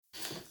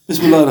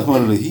Bismillah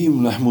ar-Rahman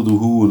ar-Rahim.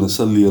 Nahmaduhu wa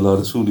nasalli ala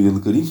Rasulih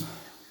al-Kareem.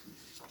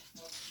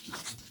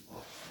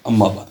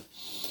 Amma ba'd.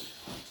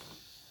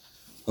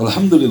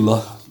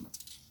 Alhamdulillah.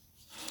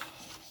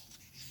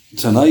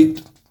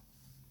 Tonight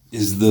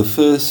is the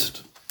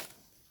 1st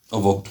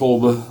of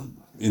October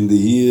in the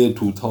year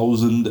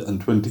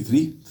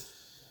 2023.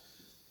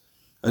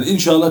 And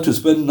inshallah to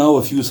spend now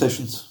a few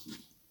sessions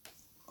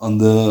on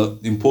the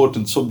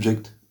important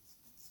subject,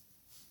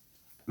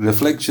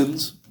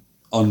 reflections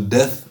on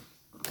death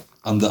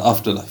and the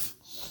afterlife.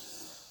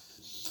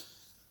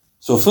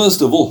 So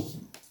first of all,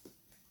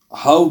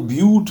 how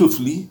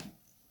beautifully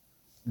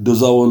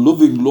does our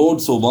loving Lord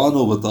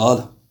subhanahu wa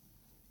ta'ala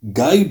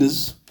guide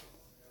us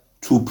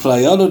to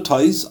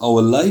prioritize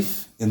our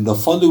life in the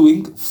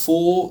following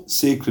 4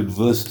 sacred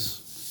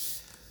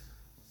verses.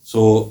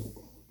 So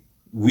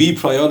we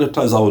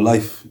prioritize our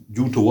life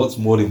due to what's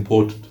more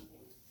important.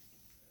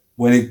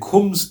 When it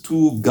comes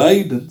to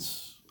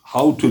guidance,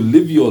 how to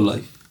live your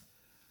life,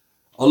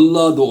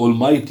 Allah the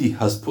Almighty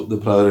has put the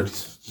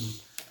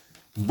priorities.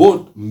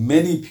 But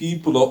many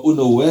people are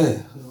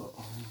unaware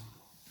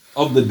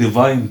of the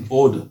divine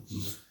order.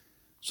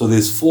 So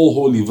there's 4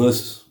 holy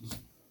verses.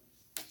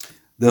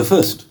 The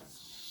first,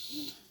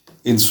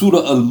 in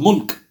Surah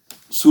Al-Mulk,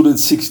 Surah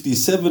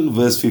 67,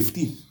 verse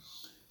 15.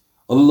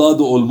 Allah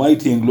the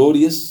Almighty and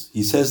Glorious,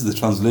 He says the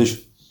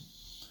translation,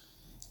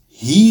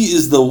 He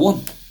is the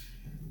one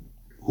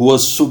who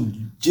has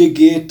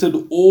subjugated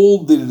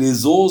all the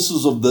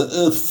resources of the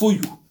earth for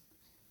you,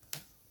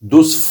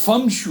 does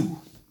furnish you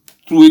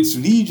through its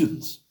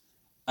regions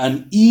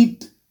and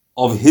eat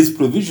of His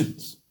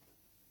provisions,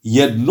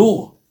 yet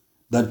know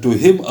that to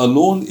Him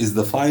alone is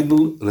the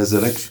final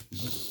resurrection.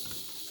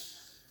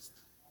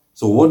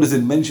 So what does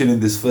it mention in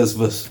this first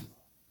verse,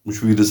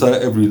 which we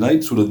recite every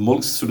night, Surah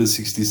Al-Mulk, Surah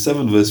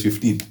 67, verse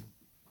 15?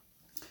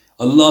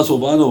 Allah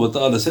subhanahu wa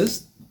ta'ala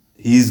says,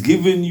 He's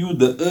given you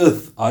the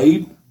earth,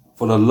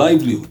 for a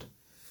livelihood.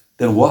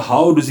 Then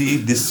how does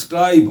He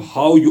describe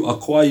how you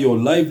acquire your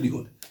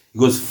livelihood? He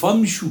goes,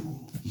 Famshu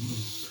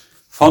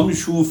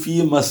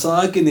fi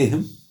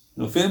masakinihim.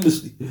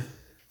 Famously,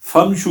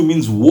 Famshu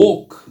means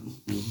walk.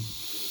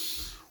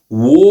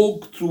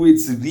 Walk through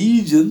its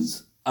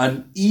regions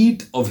and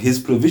eat of His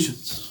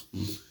provisions.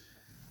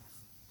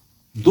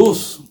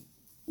 Thus,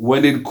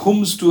 when it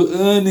comes to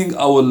earning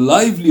our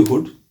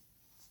livelihood,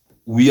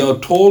 we are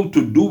told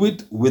to do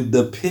it with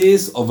the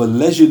pace of a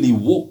leisurely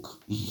walk.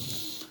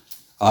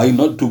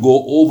 Not to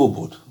go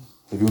overboard.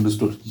 Have you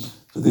understood?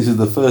 So this is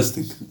the first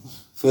thing.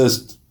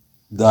 First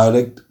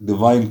direct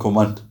divine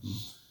command.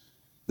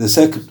 The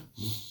second,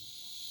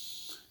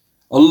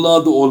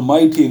 Allah the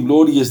Almighty and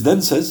Glorious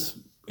then says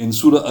in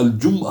Surah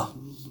Al-Jumu'ah,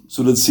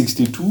 Surah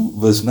 62,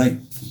 verse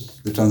 9,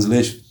 the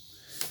translation,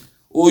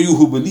 O you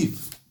who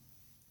believe,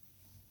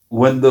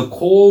 when the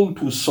call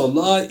to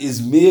Salah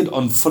is made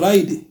on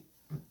Friday,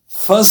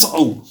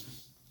 fas'aw,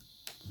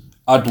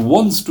 at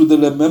once to the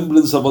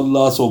remembrance of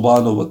Allah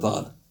subhanahu wa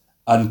ta'ala,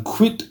 and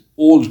quit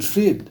all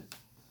trade.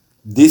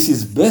 This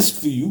is best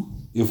for you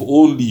if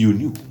only you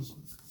knew.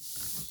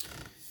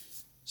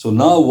 So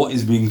now what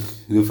is being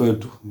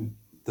referred to?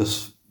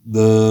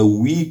 The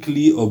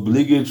weekly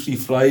obligatory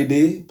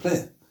Friday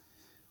prayer.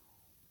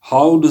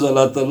 How does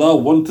Allah Ta'ala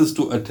want us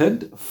to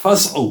attend?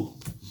 Fas'aw.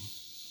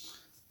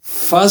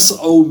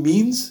 Fas'aw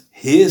means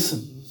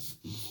hasten.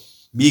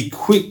 Be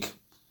quick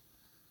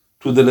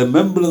to the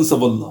remembrance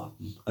of Allah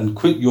and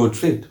quit your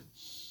trade.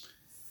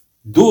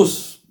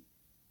 Thus,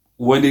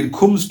 when it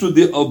comes to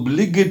the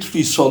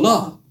obligatory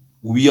salah,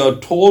 we are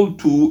told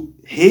to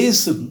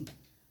hasten,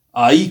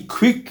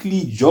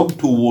 quickly jog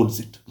towards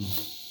it.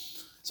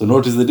 So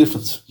notice the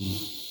difference.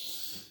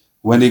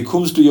 When it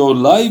comes to your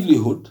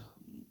livelihood,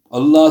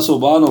 Allah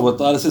subhanahu wa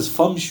ta'ala says,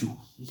 Famshu.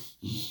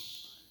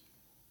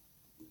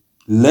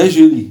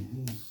 Leisurely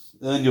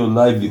earn your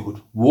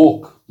livelihood.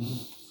 Walk.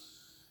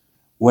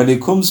 When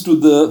it comes to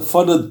the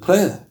fardh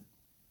prayer,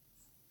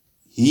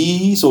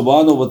 He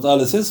subhanahu wa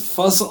ta'ala says,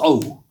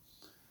 Fas'aw.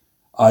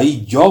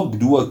 Jog,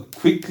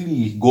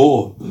 quickly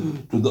go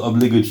to the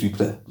obligatory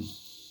prayer.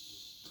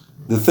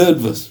 The third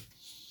verse,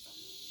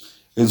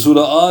 in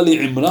Surah Ali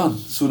Imran,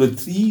 Surah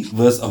 3,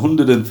 verse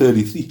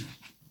 133,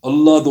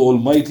 Allah the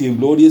Almighty and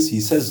Glorious, He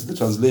says, the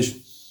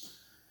translation,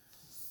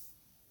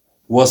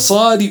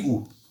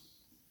 Wasari'u,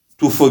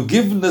 to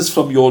forgiveness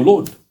from your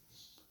Lord,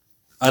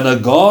 and a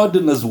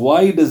garden as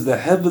wide as the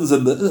heavens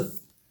and the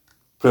earth,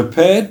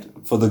 prepared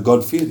for the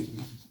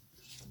God-fearing.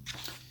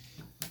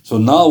 So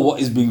now what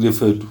is being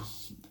referred to?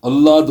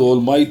 Allah the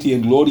Almighty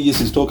and Glorious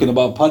is talking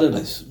about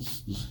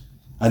paradise.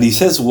 And He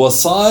says,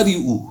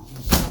 Wasari'u.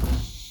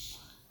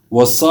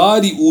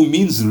 Wasari'u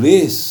means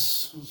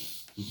race.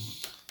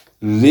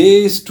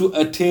 Race to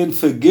attain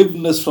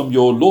forgiveness from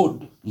your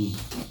Lord.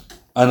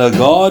 And a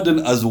garden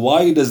as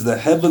wide as the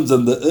heavens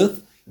and the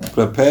earth,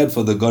 prepared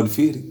for the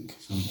God-fearing.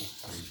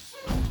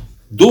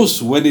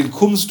 Thus, when it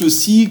comes to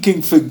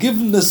seeking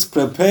forgiveness,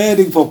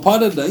 preparing for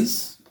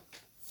paradise,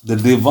 the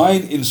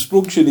divine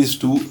instruction is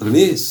to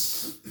race.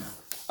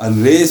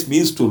 And race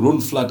means to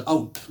run flat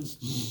out.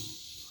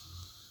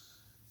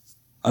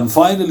 And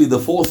finally, the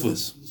fourth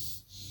verse.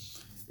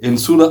 In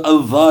Surah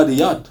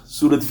Al-Dhariyat,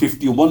 Surah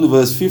 51,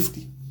 verse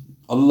 50,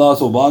 Allah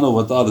subhanahu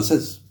wa ta'ala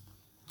says,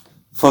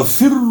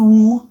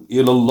 فَفِرُّوا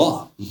إِلَى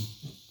اللَّهِ,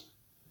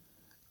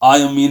 I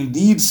am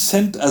indeed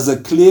sent as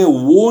a clear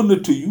warner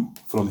to you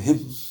from Him.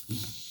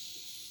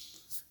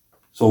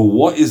 So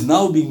what is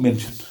now being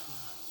mentioned?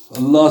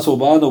 Allah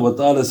subhanahu wa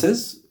ta'ala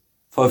says,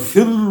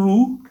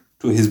 فَفِرُّوا,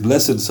 to His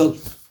blessed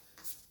self.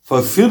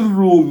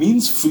 فَفِرُّوا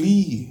means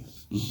flee.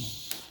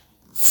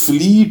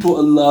 Flee to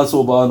Allah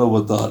subhanahu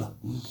wa ta'ala.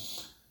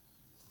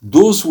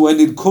 Thus, when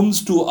it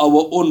comes to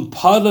our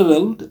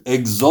unparalleled,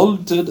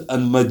 exalted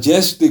and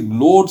majestic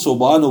Lord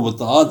subhanahu wa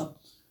ta'ala,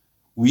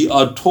 we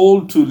are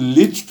told to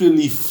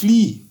literally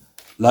flee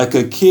like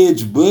a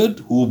caged bird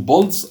who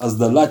bolts as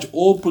the latch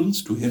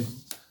opens to him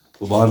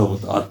subhanahu wa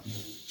ta'ala.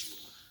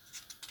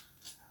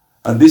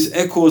 And this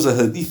echoes a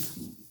hadith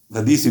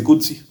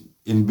Qudsi.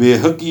 In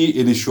Bayhaqi,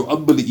 it is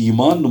Shu'ab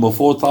al-Iman, number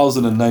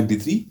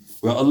 4093,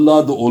 where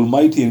Allah the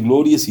Almighty and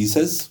Glorious, He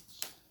says,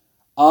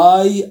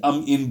 I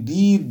am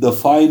indeed the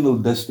final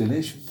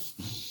destination.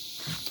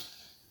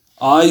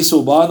 I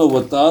subhanahu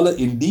wa ta'ala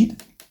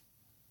indeed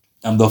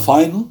am the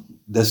final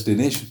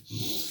destination.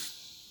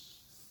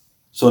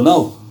 So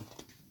now,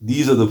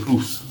 these are the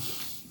proofs.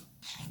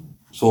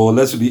 So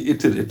let's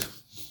reiterate.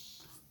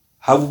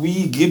 Have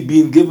we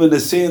been given a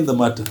say in the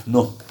matter?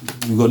 No,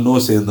 we got no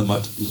say in the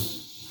matter.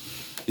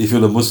 If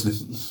you're a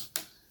Muslim.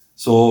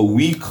 So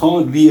we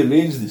can't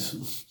rearrange this.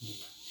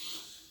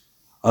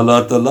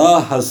 Allah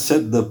Ta'ala has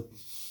set the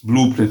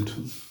blueprint.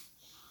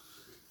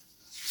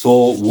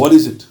 So what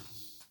is it?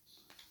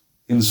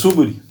 In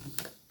summary,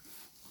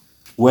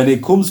 when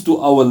it comes to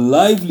our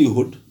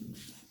livelihood,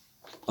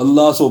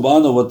 Allah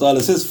subhanahu wa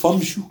ta'ala says,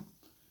 Famshu,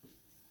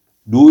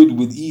 do it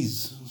with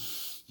ease.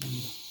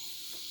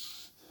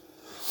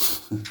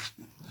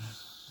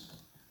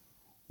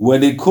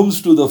 When it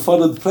comes to the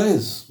Farad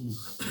prayers,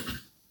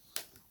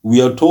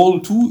 we are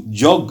told to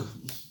jog,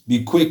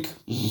 be quick.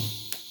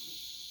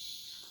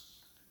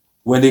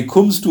 When it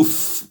comes to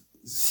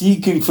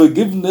seeking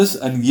forgiveness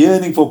and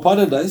yearning for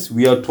paradise,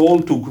 we are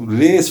told to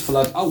race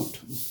flat out.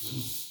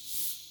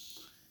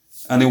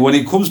 And when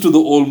it comes to the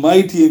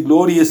Almighty and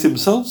Glorious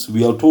Himself,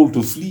 we are told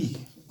to flee,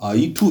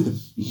 i.e. to Him.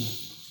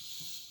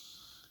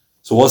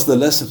 So what's the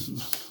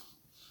lesson?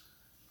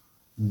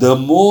 The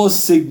more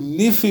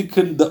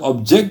significant the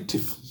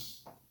objective,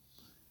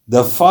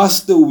 the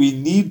faster we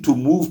need to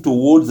move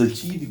towards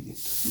achieving it.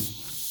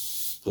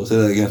 So I'll say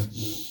that again.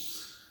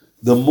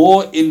 The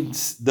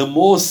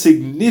more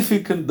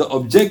significant the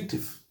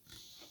objective,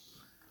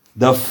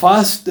 the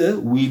faster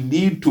we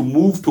need to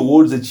move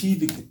towards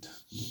achieving it.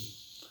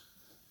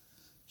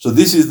 So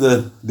this is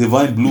the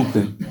divine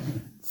blueprint.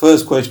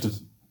 First question.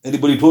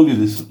 Anybody told you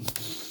this?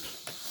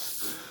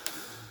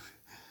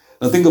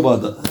 Now think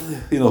about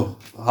that.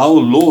 How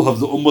low have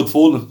the Ummah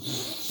fallen?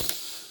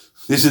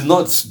 This is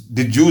not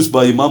deduced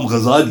by Imam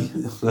Ghazali,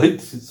 right?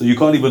 So you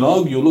can't even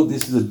argue, look,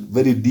 this is a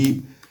very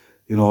deep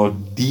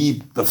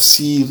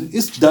tafsir.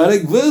 It's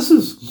direct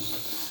verses.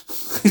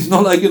 It's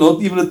not like,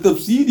 even a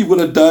tafsir, you've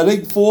got a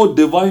direct 4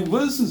 divine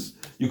verses.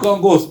 You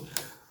can't go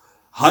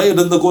higher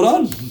than the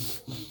Quran.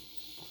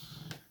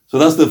 So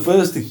that's the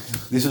first thing.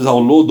 This is how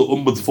low the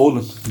Ummah's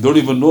fallen. You don't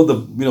even know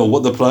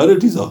what the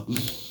priorities are.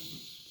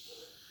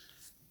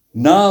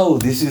 Now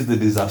this is the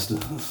disaster.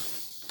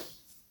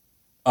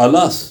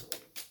 Alas,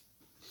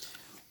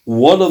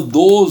 one of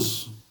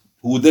those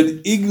who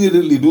then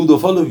ignorantly do the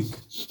following.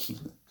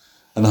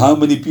 And how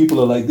many people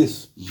are like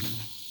this?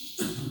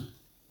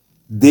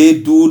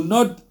 They do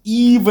not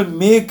even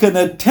make an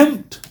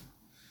attempt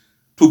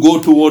to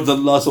go towards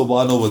Allah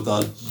subhanahu wa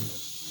ta'ala.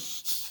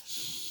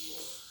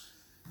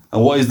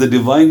 And what is the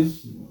divine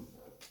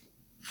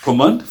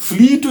command?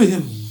 Flee to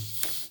Him.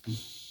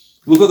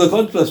 Look at the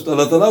contrast.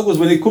 Allah Ta'ala goes,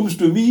 when it comes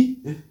to me,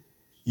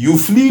 you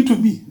flee to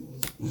me.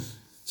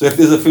 So if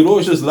there's a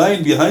ferocious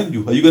lion behind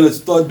you, are you going to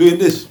start doing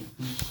this?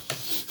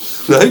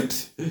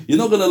 Right? You're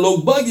not going to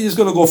look back, you're just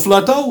going to go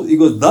flat out. He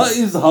goes, that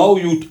is how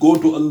you go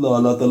to Allah.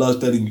 Allah Ta'ala is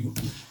telling you.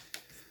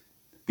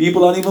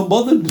 People aren't even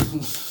bothered.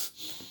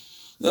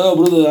 Oh,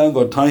 brother, I ain't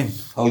got time.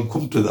 I'll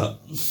come to that.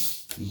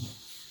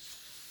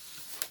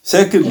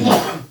 Secondly,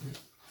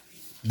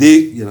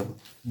 they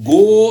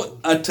go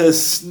at a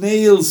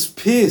snail's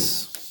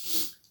pace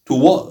to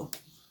what?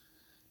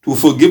 To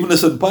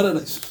forgiveness and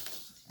paradise.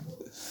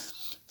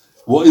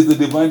 What is the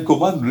divine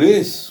command?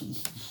 Race.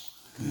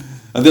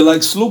 And they're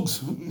like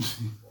slugs.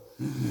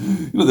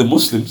 They're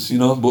Muslims,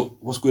 but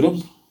what's going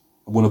on?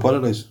 I'm going to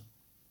paradise.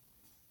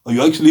 Are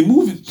you actually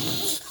moving?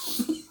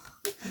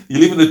 You're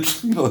leaving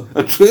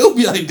a trail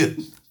behind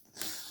them.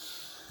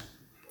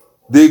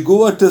 They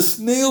go at a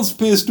snail's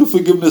pace to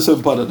forgiveness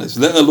and paradise,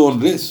 let alone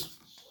race.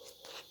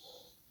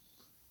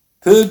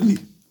 Thirdly,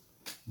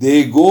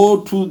 they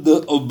go to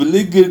the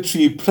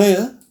obligatory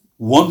prayer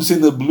once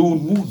in a blue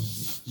moon,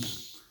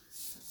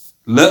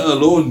 let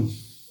alone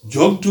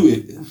jump to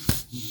it.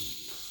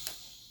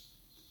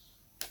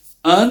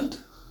 And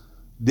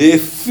they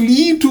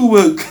flee to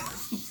work.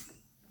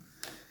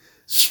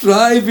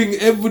 striving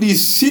every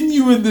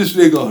sinew in this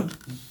regard,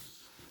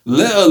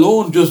 let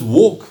alone just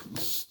walk.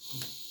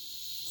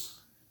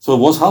 So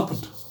what's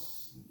happened?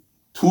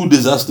 Two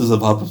disasters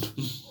have happened.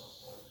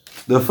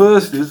 The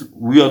first is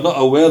we are not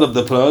aware of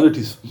the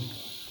priorities.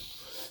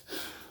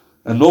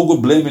 And no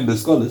good blaming the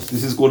scholars.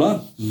 This is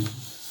Quran.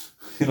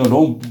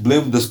 Don't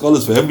blame the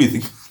scholars for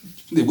everything.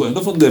 They've got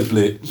enough on their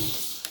plate.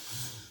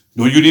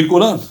 Do you need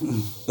Quran?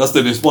 That's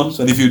the response.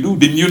 And if you do,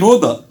 didn't you know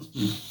that?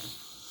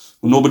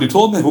 Nobody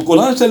told me. What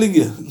Quran is telling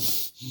you?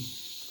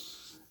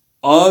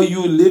 Are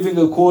you living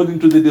according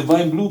to the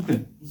divine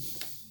blueprint?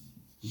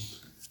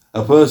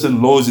 A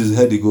person lowers his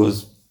head, he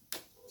goes,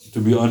 to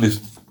be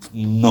honest,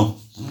 no,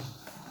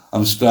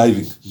 I'm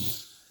striving.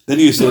 Then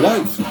you say,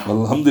 right,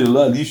 well,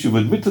 alhamdulillah, at least you've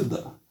admitted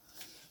that.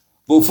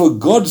 But for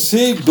God's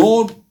sake,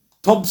 don't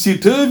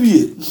topsy-turvy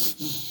it.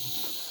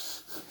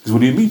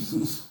 What do you mean?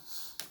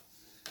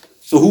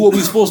 So who are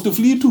we supposed to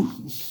flee to?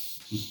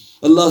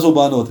 Allah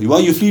subhanahu wa ta'ala. Why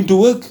are you fleeing to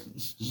work?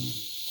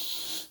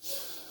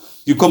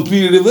 You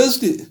completely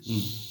reversed it.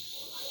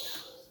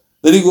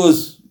 Then he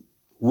goes,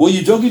 what are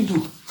you jogging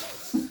to?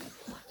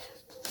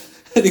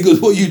 And he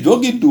goes, what are you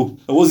jogging to?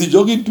 And what's he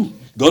jogging to?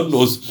 God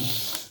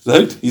knows.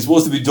 Right? He's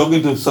supposed to be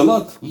jogging to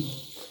Salat.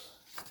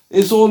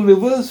 It's all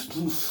reversed.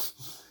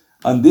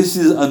 And this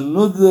is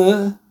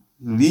another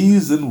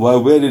reason why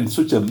we're in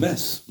such a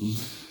mess.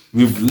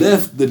 We've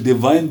left the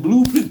divine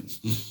blueprint.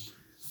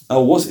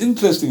 Now what's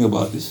interesting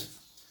about this?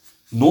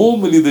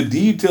 Normally the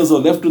details are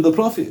left to the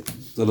Prophet.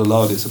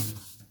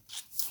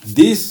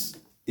 This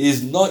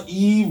is not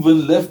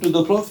even left to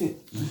the Prophet.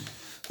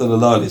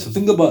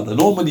 Think about that.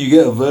 Normally you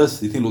get a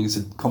verse, you think, look, it's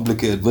a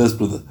complicated verse,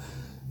 brother.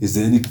 Is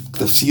there any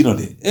tafsir on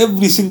it?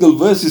 Every single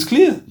verse is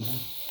clear.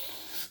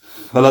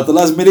 Allah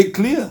Ta'ala has made it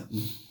clear.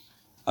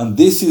 And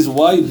this is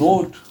why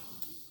not,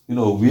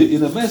 we're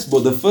in a mess.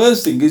 But the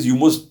first thing is you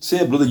must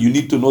say, brother, you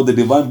need to know the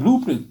divine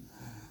blueprint.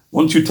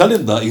 Once you tell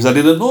him that, he says, I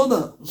didn't know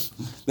that.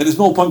 Then there's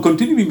no point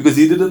continuing because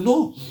he didn't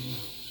know.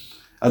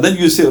 And then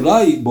you say,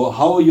 right, but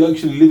how are you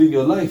actually living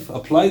your life?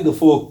 Apply the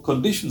 4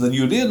 conditions and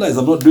you realize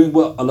I'm not doing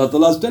what Allah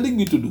Ta'ala is telling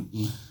me to do.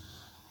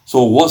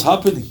 So what's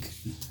happening?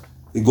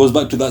 It goes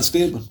back to that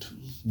statement.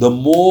 The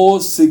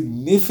more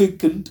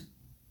significant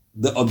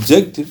the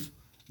objective,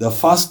 the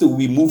faster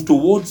we move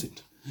towards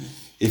it.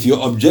 If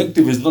your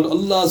objective is not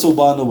Allah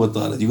subhanahu wa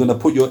ta'ala, you're going to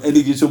put your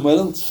energy somewhere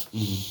else.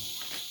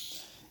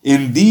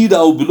 Indeed,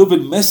 our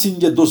beloved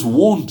messenger thus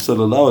warned,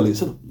 sallallahu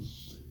alayhi wa sallam,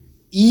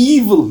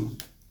 evil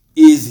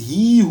is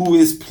he who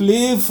is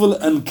playful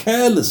and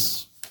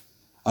careless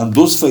and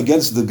thus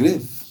forgets the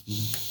grave.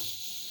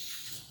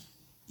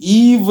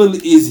 Evil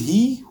is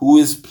he who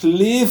is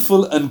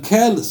playful and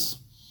careless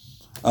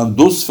and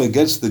thus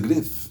forgets the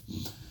grave.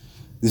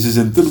 This is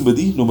in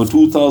Tirmidhi, number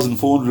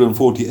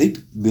 2448.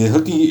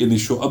 Bayhaqi in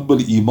Shu'ab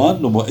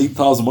al-Iman, number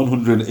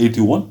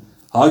 8181.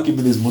 Hakim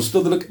in his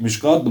Mustadrak,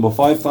 Mishkat, number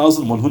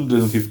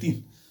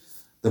 5115.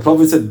 The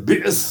Prophet said,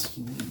 bi'as,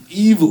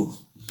 evil.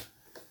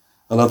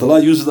 Allah Ta'ala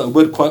uses that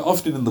word quite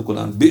often in the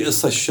Quran.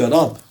 Bi'as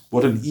al-sharab,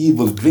 what an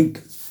evil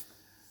drink.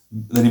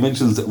 Then he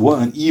mentions that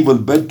what an evil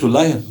bed to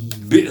lie in.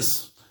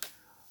 Bi'as.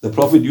 The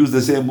Prophet used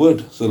the same word.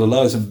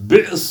 Sallallahu alayhi wa sallam.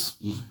 Bi'as.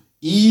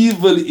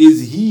 Evil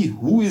is he.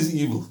 Who is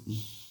evil?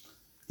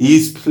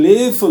 He's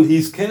playful,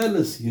 he's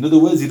careless. In other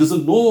words, he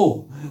doesn't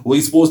know what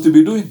he's supposed to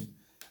be doing.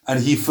 And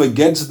he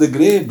forgets the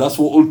grave. That's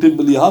what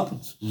ultimately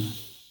happens.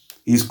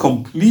 He's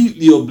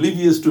completely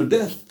oblivious to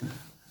death.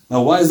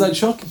 Now, why is that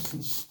shocking?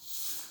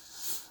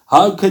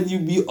 How can you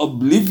be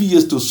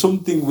oblivious to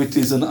something which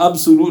is an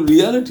absolute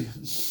reality?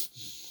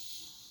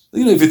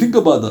 If you think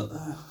about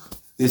that,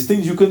 there's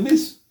things you can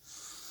miss.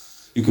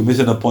 You can miss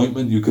an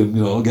appointment, you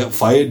can get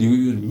fired,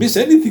 you miss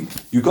anything.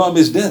 You can't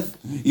miss death.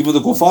 Even the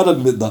kuffar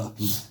admit that.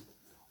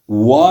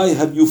 Why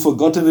have you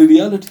forgotten the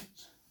reality?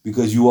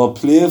 Because you are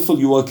playful,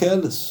 you are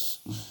careless.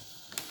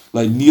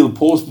 Like Neil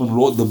Postman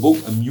wrote the book,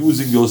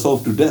 Amusing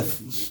Yourself to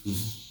Death.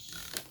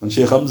 And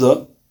Sheikh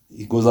Hamza,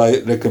 because I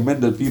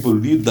recommend that people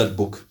read that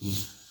book.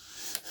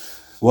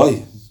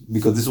 Why?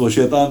 Because this is what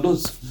Shaitan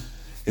does.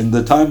 In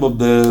the time of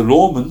the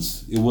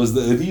Romans, it was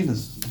the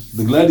arenas,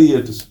 the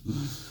gladiators.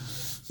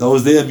 That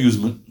was their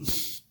amusement.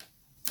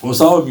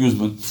 What's our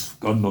amusement?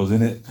 God knows,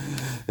 innit?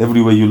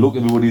 Everywhere you look,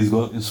 everybody's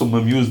got some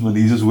amusement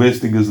he's just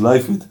wasting his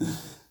life with.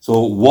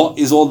 So what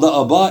is all that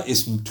about?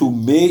 Is to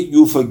make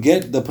you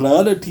forget the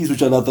priorities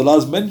which Allah Ta'ala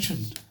has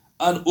mentioned.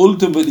 And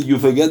ultimately you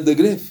forget the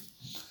grave.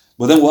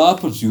 But then what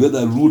happens? You get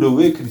that rude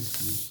awakening.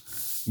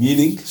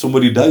 Meaning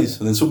somebody dies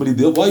and then somebody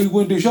there. Why are you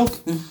going to shock?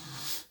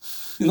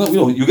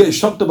 You get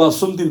shocked about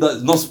something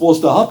that's not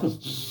supposed to happen.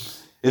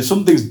 If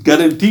something's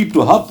guaranteed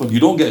to happen, you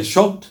don't get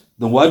shocked.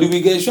 Then why do we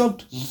get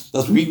shocked?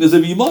 That's weakness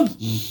of Iman.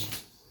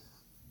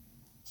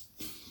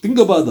 Think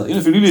about that.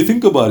 If you really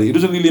think about it, it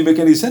doesn't really make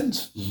any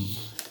sense.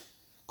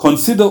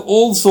 Consider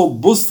also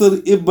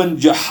Busr ibn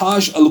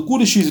Jahash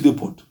al-Qurashi's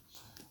report.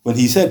 When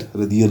he said,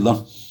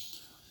 radiyallahu,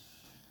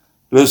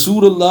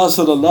 Rasulullah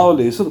sallallahu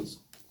alayhi wa sallam,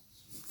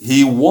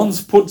 he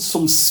once put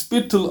some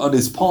spittle on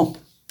his palm.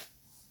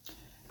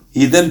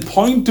 He then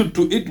pointed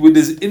to it with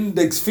his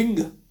index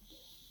finger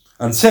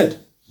and said,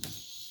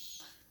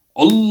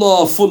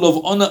 Allah full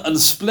of honor and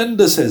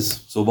splendor says,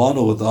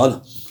 Subhanahu wa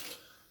ta'ala,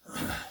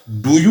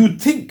 do you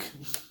think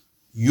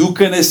you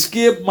can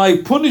escape my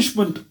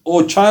punishment,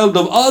 O child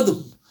of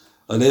Adam,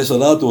 alayhi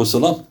salatu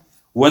wasalam,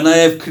 when I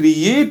have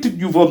created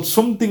you from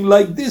something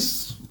like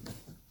this?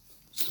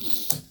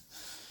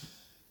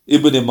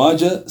 Ibn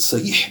Majah,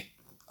 Sahih,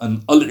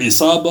 and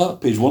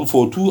Al-Isaba, page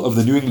 142 of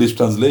the New English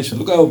Translation.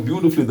 Look how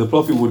beautifully the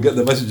Prophet would get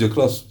the message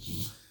across.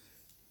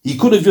 He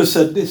could have just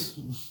said this.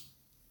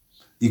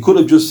 He could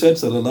have just said,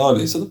 sallallahu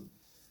alayhi wasallam,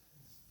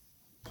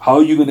 how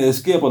are you going to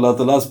escape Allah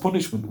Ta'ala's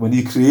punishment when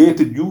He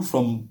created you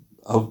from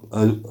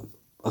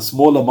a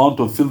small amount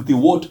of filthy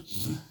water?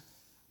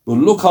 But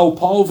look how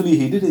powerfully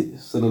He did it,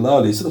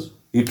 sallallahu alayhi wasallam.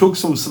 He took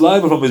some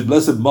saliva from His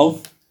blessed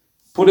mouth,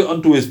 put it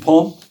onto His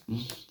palm.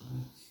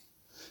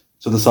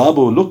 So the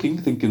Sahaba were looking,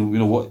 thinking, you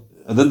know what?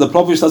 And then the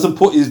Prophet doesn't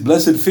put his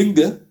blessed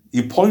finger,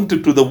 he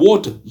pointed to the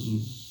water.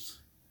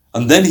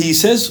 And then he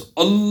says,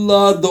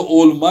 Allah the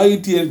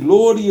Almighty and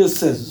Glorious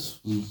says,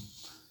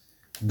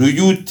 do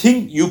you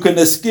think you can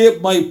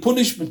escape my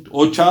punishment,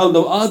 O child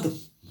of Adam,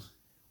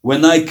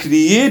 when I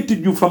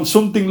created you from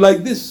something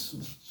like this?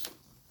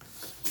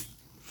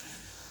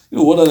 You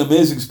know, what an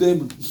amazing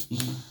statement.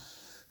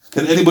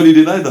 Can anybody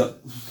deny that?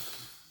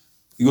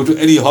 You go to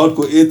any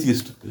hardcore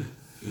atheist.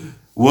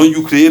 Weren't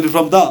you created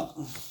from that?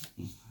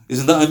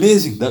 Isn't that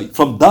amazing? That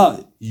from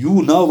that,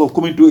 you now have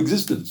come into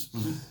existence.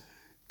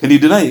 Can he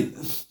deny it?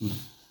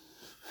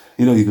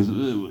 You know, he goes,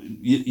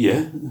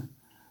 yeah.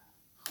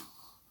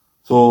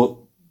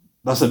 So,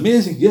 that's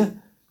amazing, yeah.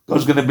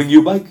 God's going to bring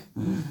you back.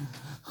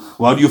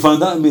 Why do you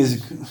find that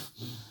amazing?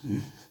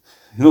 You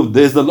know,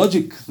 there's the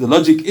logic. The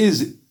logic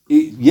is,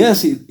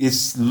 yes,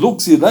 it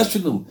looks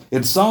irrational.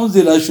 It sounds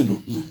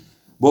irrational.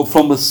 But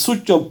from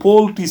such a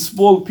paltry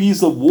small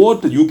piece of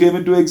water, you came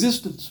into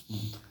existence.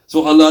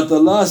 So Allah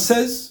Ta'ala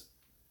says,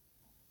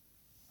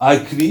 I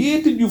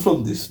created you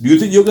from this. Do you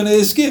think you're going to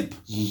escape?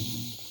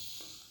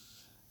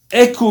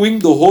 Echoing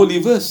the holy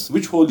verse.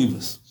 Which holy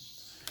verse?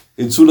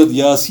 In Surah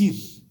Yasin,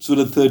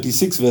 Surah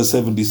 36, verse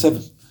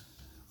 77,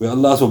 where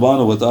Allah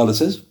Subhanahu wa Ta'ala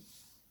says,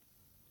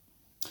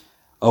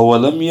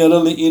 أَوَلَمْ يَرَ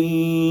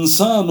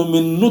الْإِنسَانُ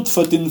مِن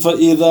نُطْفَةٍ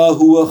فَإِذَا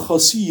هُوَ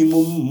خَصِيمٌ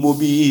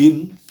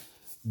مُبِينٌ.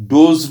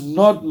 Does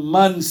not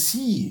man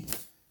see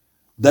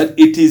that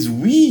it is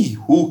we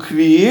who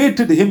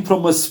created him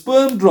from a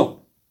sperm drop?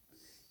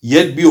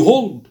 Yet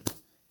behold,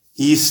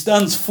 he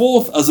stands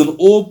forth as an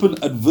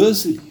open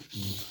adversary.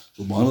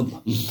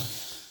 Subhanallah.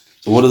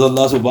 So what does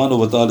Allah subhanahu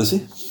wa ta'ala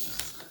say?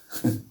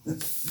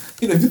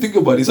 You know, if you think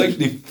about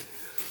it,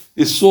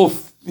 it's so,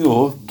 you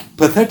know,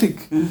 pathetic.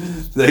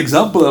 The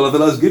example Allah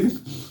Ta'ala is giving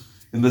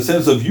in the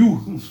sense of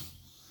you.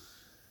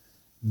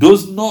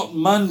 Does not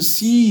man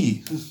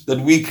see that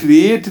we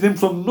created him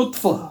from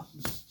nutfah?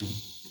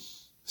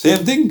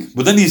 Same thing.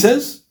 But then he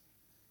says,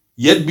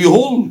 yet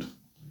behold,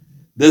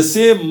 the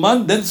same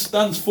man then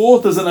stands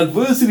forth as an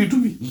adversary to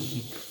me.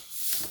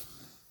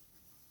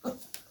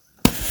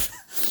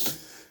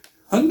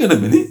 Hang on a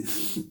minute.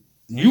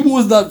 You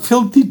was that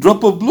filthy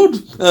drop of blood,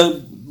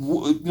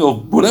 you know,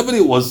 whatever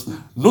it was,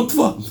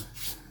 nutfah.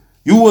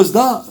 You was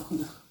that.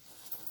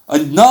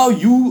 And now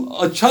you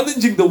are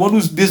challenging the one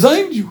who's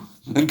designed you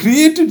and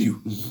created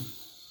you.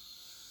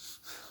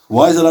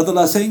 Why is Allah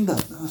Ta'ala saying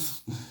that?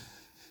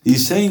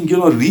 He's saying, you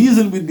know,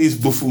 reason with these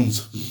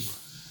buffoons.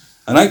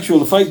 An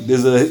actual fact,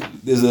 there's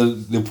a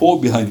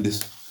report behind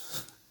this.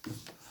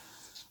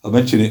 I'll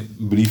mention it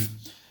in brief.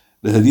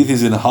 The hadith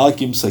is in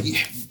Hakim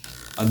Sahih.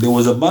 And there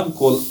was a man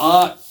called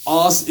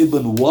As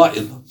ibn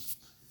Wa'il.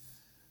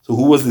 So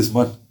who was this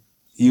man?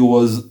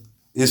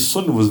 His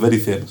son was very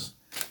famous.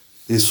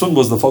 His son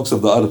was the fox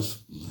of the Arabs.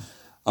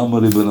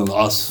 Amr ibn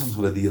al-As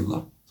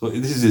radiyallahu. So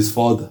this is his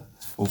father.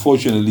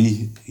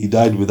 Unfortunately, he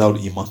died without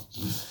Iman.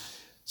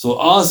 So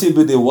As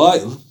ibn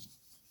Wa'il,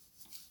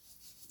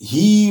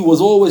 he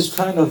was always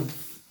trying to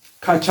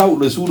catch out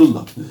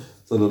Rasulullah.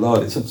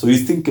 So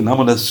he's thinking, I'm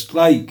going to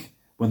strike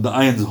when the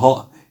iron's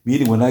hot.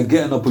 Meaning when I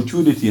get an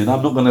opportunity and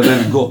I'm not going to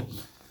let it go.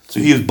 So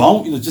he is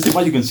bound, you know, just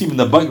imagine you can see him in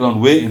the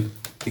background waiting,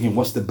 thinking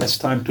what's the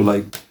best time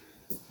to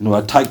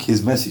attack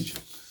his message.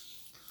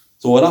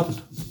 So what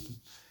happened?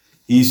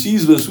 He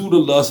sees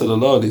Rasulullah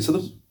sallallahu alaihi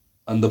wasallam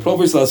and the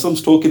Prophet sallallahu alaihi wasallam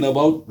is talking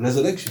about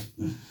resurrection.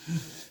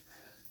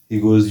 He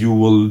goes, you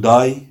will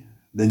die,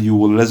 then you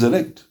will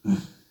resurrect.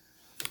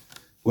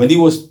 When he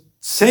was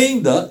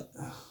saying that,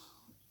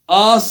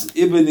 As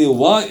ibn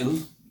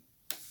Wa'il,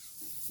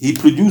 he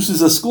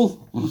produces a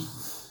skull.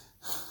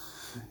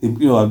 You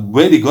know,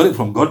 where he got it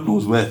from, God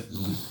knows where.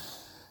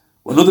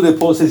 Another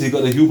report says he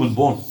got a human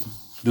bone.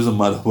 Doesn't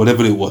matter,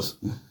 whatever it was.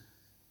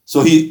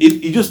 So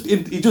he just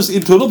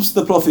interrupts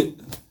the Prophet.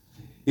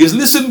 He says,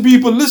 listen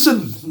people, listen.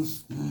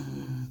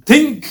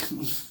 Think.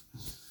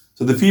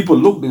 So the people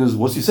look, because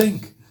what's he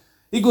saying?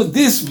 He goes,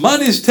 this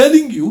man is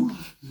telling you,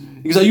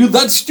 he goes, are you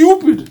that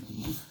stupid?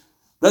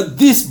 That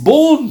these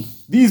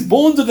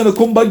bones are going to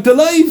come back to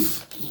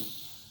life.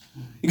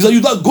 He goes, are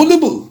you that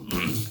gullible?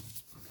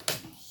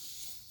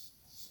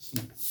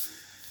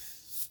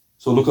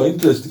 So look how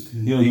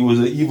interesting. He was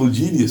an evil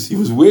genius. He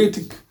was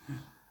waiting.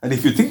 And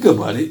if you think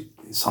about it,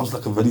 it sounds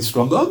like a very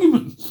strong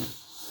argument.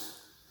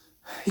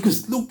 He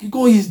goes, look,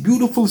 his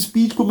beautiful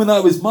speech coming out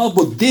of his mouth,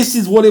 but this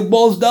is what it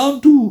boils down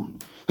to.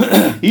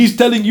 He's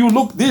telling you,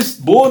 look, this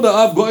bone that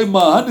I've got in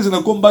my hand is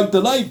going to come back to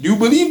life. Do you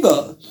believe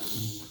that?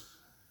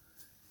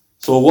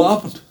 So what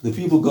happened? The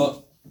people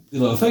got,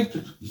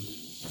 affected.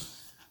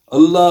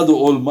 Allah, the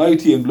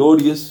Almighty and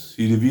Glorious,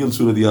 He revealed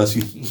Surah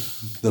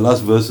Yasin, the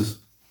last verses.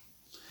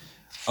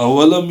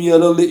 أَوَلَمْ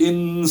يَرَ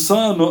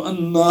الْإِنسَانُ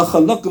أَنَّا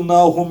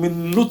خَلَقْنَاهُ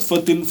مِن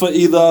نُطْفَةٍ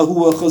فَإِذَا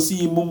هُوَ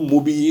خَصِيمٌ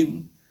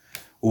مُبِينٌ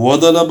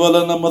وَضَرَبَ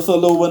لَنَا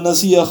مَثَلًا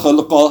وَنَسِيَ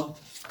خَلْقَهُ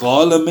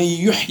قَالَ مَنْ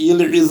يُحْيِي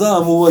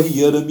الْعِظَامَ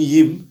وَهِيَ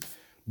رَمِيمٌ.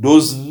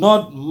 Does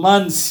not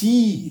man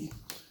see?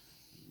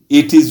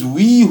 It is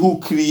we who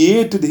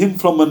created him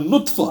from a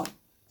nutfa.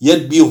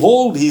 Yet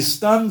behold, he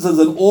stands as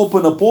an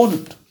open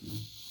opponent.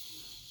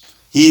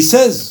 He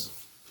says,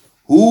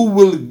 who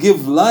will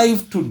give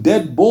life to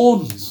dead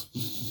bones?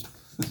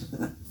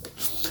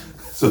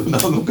 So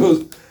now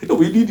because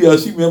we need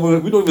Yasin,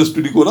 we don't even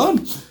study Quran.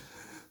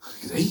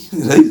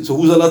 Right? So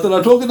who's Allah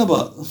Ta'ala talking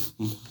about?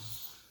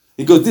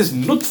 Because this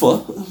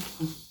nutfa,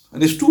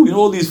 and it's true,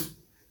 all these,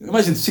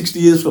 imagine 60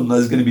 years from now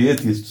there's going to be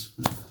atheists.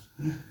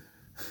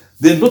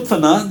 They're nutfa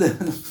now.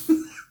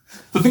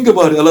 So think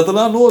about it, Allah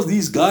Ta'ala knows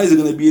these guys are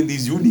going to be in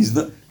these unis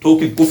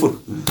talking kufr.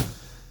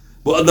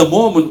 But at the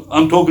moment,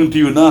 I'm talking to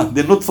you now,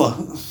 they're nutfa.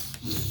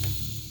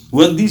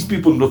 When these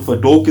people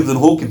nutfa, Dawkins and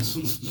Hawkins,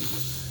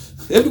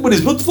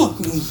 everybody's nutfa.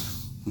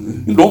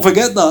 Don't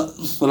forget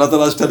that, Allah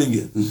Ta'ala is telling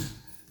you.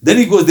 Then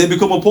he goes, they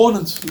become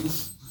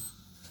opponents.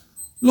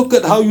 Look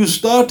at how you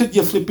started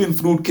your flipping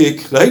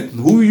fruitcake, right?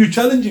 Who are you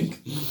challenging?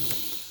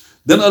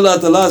 Then Allah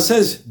Ta'ala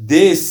says,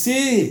 they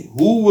say,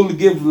 who will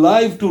give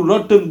life to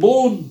rotten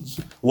bones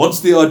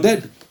once they are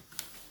dead?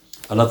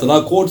 Allah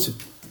Ta'ala quotes him.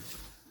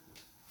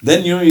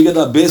 Then you get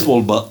that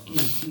baseball bat.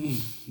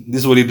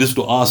 This is what he does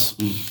to us.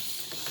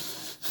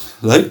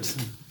 Right?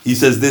 He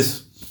says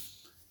this.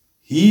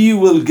 He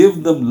will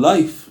give them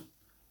life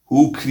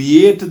who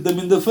created them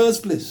in the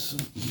first place.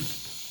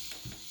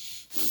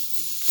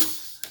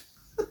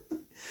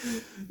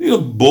 I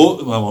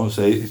won't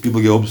say,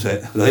 people get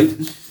upset, right?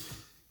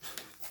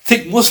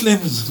 Thick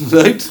Muslims,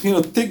 right?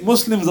 Thick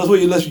Muslims, that's what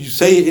you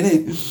say it,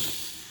 innit?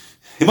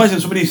 Imagine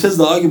somebody says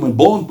the argument,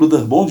 bones,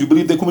 brother, bones, you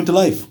believe they're coming to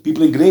life.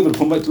 People in Gravel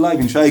come back to life,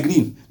 in Shire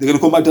Green, they're going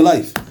to come back to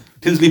life.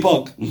 Tinsley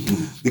Park,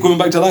 they're coming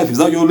back to life. Is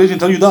that your religion?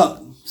 Tell you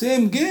that.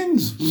 Same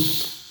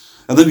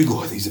games. And then we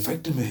go, he's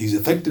affected me, he's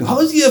affected. How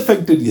is he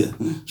affected you?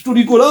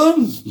 Study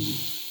Quran.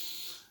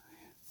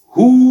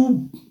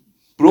 Who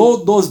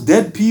brought those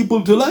dead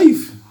people to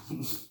life?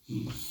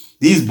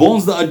 These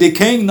bones that are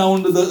decaying now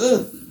under the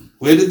earth,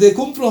 where did they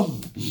come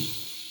from?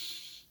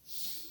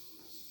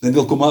 Then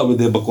they'll come out with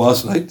their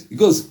bakwas, right? He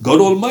goes, God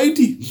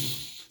Almighty,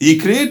 He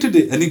created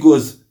it. And he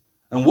goes,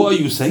 and what are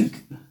you saying?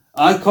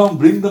 I can't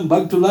bring them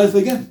back to life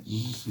again.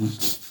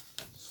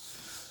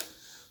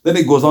 Then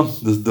it goes on,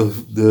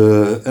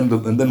 the end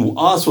of, and then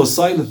As was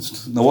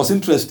silenced. Now what's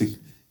interesting,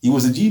 he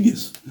was a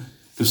genius.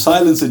 To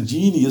silence a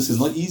genius is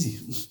not easy.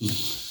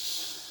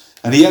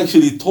 And he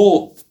actually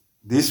thought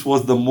this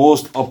was the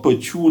most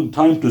opportune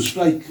time to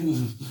strike.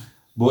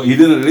 But he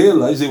didn't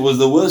realize it was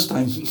the worst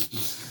time.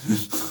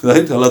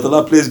 Right? Allah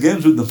Ta'ala plays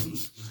games with them.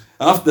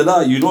 After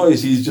that, you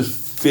notice he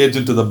just fades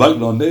into the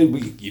background. There,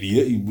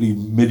 idiot, he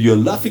made you a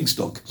laughing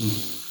stock.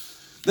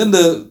 Then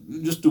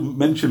just to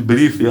mention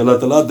briefly, Allah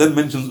Ta'ala then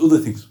mentions other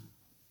things.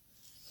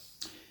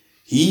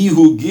 He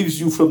who gives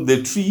you from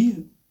the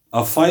tree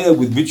a fire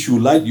with which you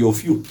light your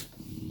fuel.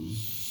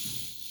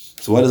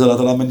 So why does Allah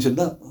Ta'ala mention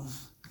that?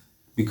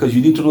 Because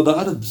you need to know the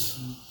Arabs.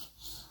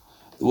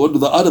 What do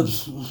the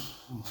Arabs?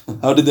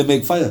 How did they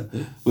make fire?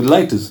 With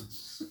lighters.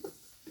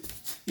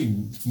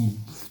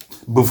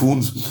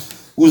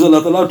 Buffoons. Who's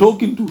Allah Ta'ala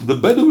talking to? The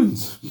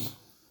Bedouins.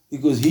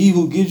 Because he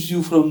who gives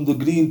you from the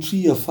green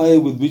tree a fire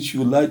with which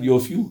you light your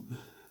fuel.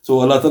 So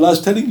Allah Ta'ala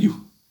is telling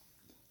you,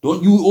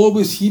 don't you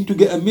always seem to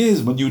get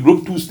amazed when you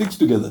rub two sticks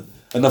together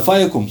and the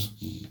fire comes?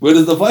 Where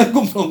does the fire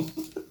come from?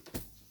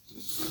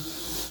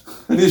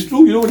 And it's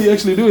true, you know what he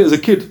actually do as a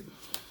kid?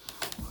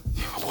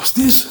 What's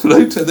this?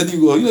 Right? And then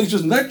you go, it's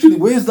just naturally,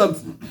 where's that?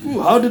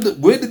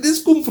 Where did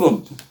this come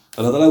from?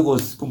 Allah Ta'ala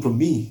goes, come from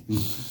me.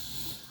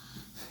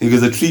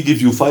 Because the tree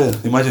gives you fire,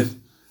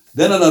 imagine.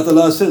 Then Allah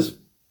Ta'ala says,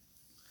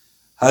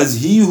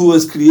 has he who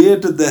has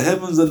created the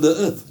heavens and the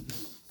earth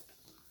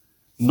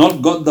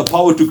not got the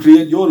power to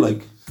create your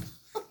like?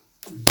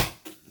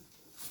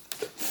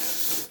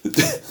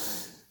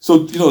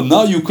 So,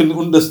 now you can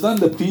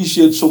understand,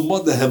 appreciate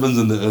somewhat the heavens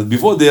and the earth.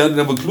 Before they had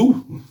never a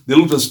clue. They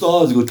looked at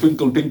stars, they go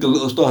twinkle, twinkle,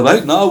 little star.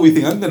 Right now we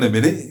think, hang on a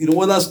minute, you know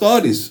what that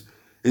star is?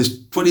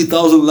 It's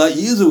 20,000 light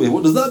years away.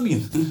 What does that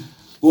mean?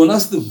 Go and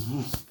ask them.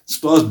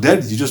 Star's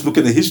dead, you just look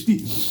at the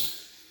history.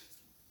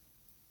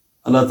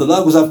 Allah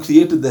Ta'ala goes, I've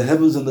created the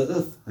heavens and the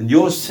earth. And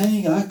you're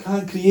saying, I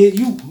can't create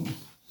you.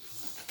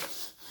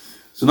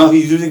 So now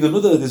he's using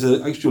there's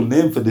an actual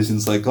name for this in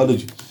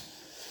psychology.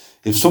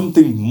 If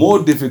something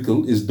more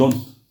difficult is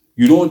done,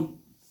 you don't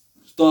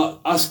start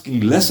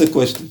asking lesser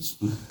questions.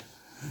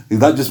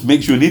 That just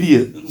makes you an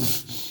idiot.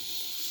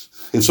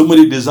 If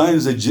somebody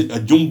designs a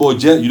jumbo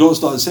jet, you don't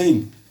start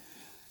saying,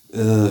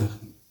 can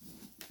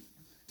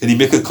he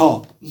make a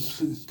car?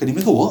 Can he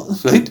make a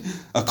what? Right?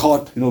 A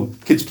cart,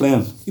 kids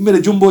playing. He made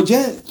a jumbo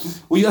jet.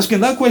 What are you asking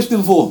that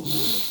question for?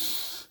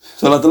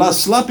 So Allah Ta'ala is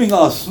slapping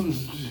us.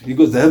 He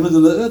goes, the heavens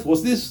and the earth,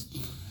 what's this?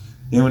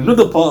 In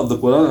another part of the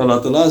Quran,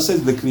 Allah Ta'ala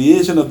says the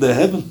creation of the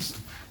heavens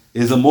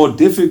is a more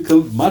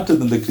difficult matter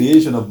than the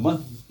creation of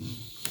man.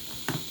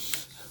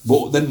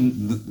 But then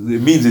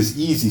it means it's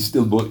easy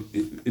still, but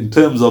in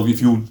terms of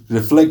if you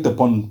reflect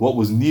upon what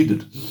was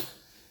needed.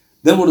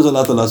 Then what does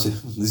Allah Ta'ala say?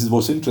 This is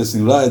what's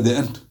interesting right at the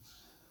end.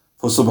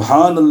 For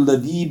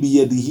Subhanalladhi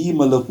biyadihi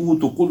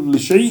malakutu kulli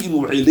shay'in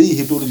wa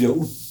ilayhi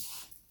turja'un.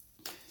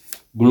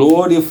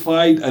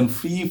 Glorified and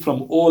free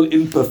from all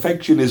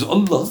imperfection is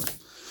Allah,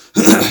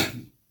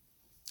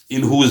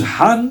 in whose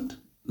hand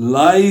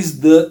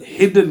lies the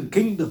hidden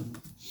kingdom.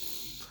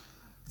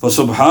 For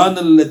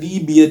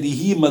Subhanalladhi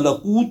biyadihi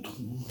malakut,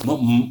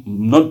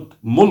 not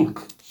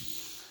mulk.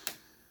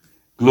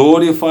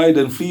 Glorified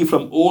and free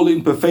from all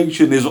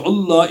imperfection is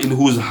Allah, in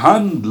whose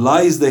hand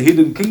lies the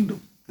hidden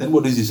kingdom. Then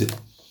what does he say?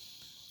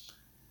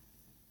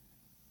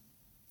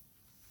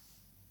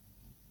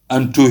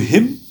 And to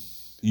him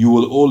you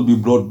will all be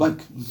brought back.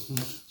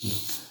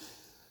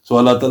 So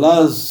Allah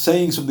Ta'ala is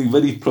saying something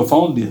very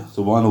profound here,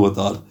 subhanahu wa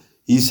ta'ala.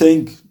 He's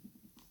saying,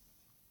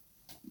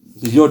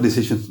 it's your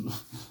decision.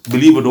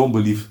 Believe or don't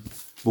believe.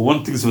 But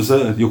one thing is for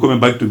certain, you're coming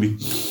back to me.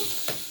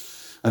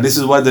 And this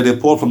is why the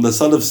report from the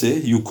Salaf say,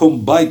 you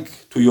come back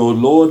to your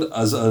Lord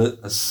as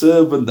a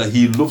servant that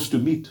He loves to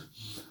meet.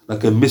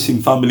 Like a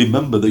missing family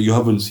member that you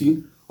haven't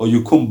seen. Or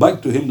you come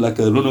back to Him like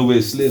a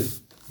runaway slave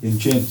in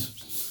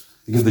chains.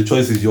 Because the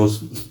choice is yours.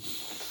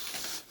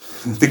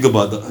 Think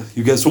about that.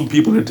 You get some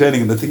people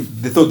returning and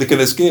they thought they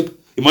can escape.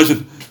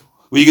 Imagine,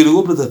 where are you going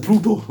to go, brother?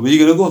 Pluto. Where are you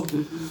going to go?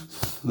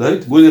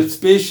 Right? Go in a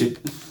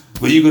spaceship.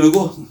 Where are you going to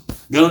go?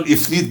 Get on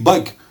Ifrit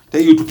bike.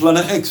 Take you to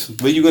planet X.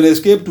 Where are you going to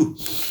escape to?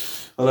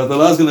 Allah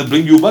Ta'ala is going to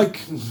bring you back,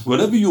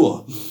 wherever you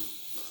are.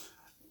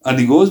 And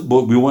He goes,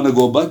 but we want to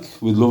go back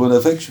with love and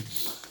affection.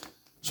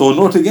 So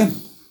note again,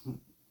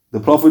 the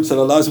Prophet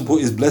ﷺ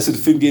put his blessed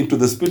finger into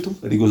the spittle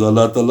and he goes,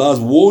 Allah Ta'ala is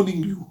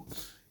warning you.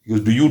 He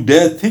goes, do you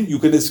dare think you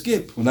can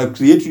escape when I've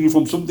created you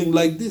from something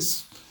like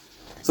this?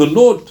 So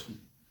note,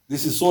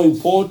 this is so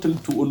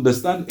important to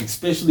understand,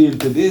 especially in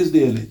today's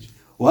day and age.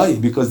 Why?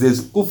 Because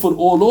there's kufr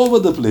all over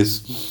the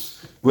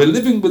place. We're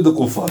living with the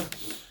kuffar.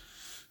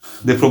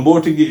 They're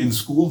promoting it in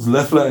schools,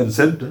 left, right and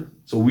center.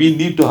 So we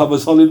need to have a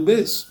solid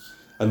base.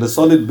 And the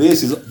solid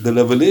base is the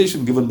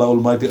revelation given by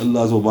Almighty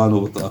Allah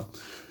SWT.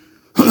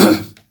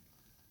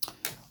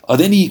 Are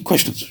there any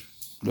questions?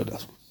 Let us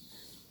ask.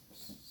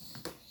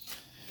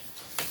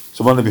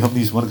 سبحان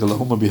بحمده سبحانك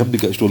اللهم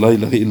بحمدك أشهد أن لا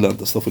إله إلا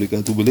أنت أستغفرك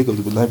وأتوب إليك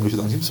وأتوب بالله من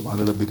الشيطان الرجيم سبحان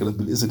ربك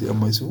رب العزة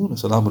عما يصفون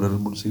وسلام على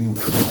المرسلين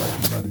والحمد لله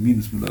رب العالمين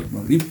بسم الله الرحمن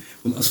الرحيم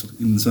والعصر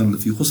إن الإنسان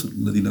لفي خسر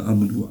الذين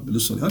آمنوا وعملوا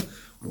الصالحات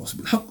وتواصوا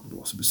بالحق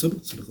وتواصوا بالصبر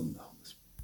صدق الله.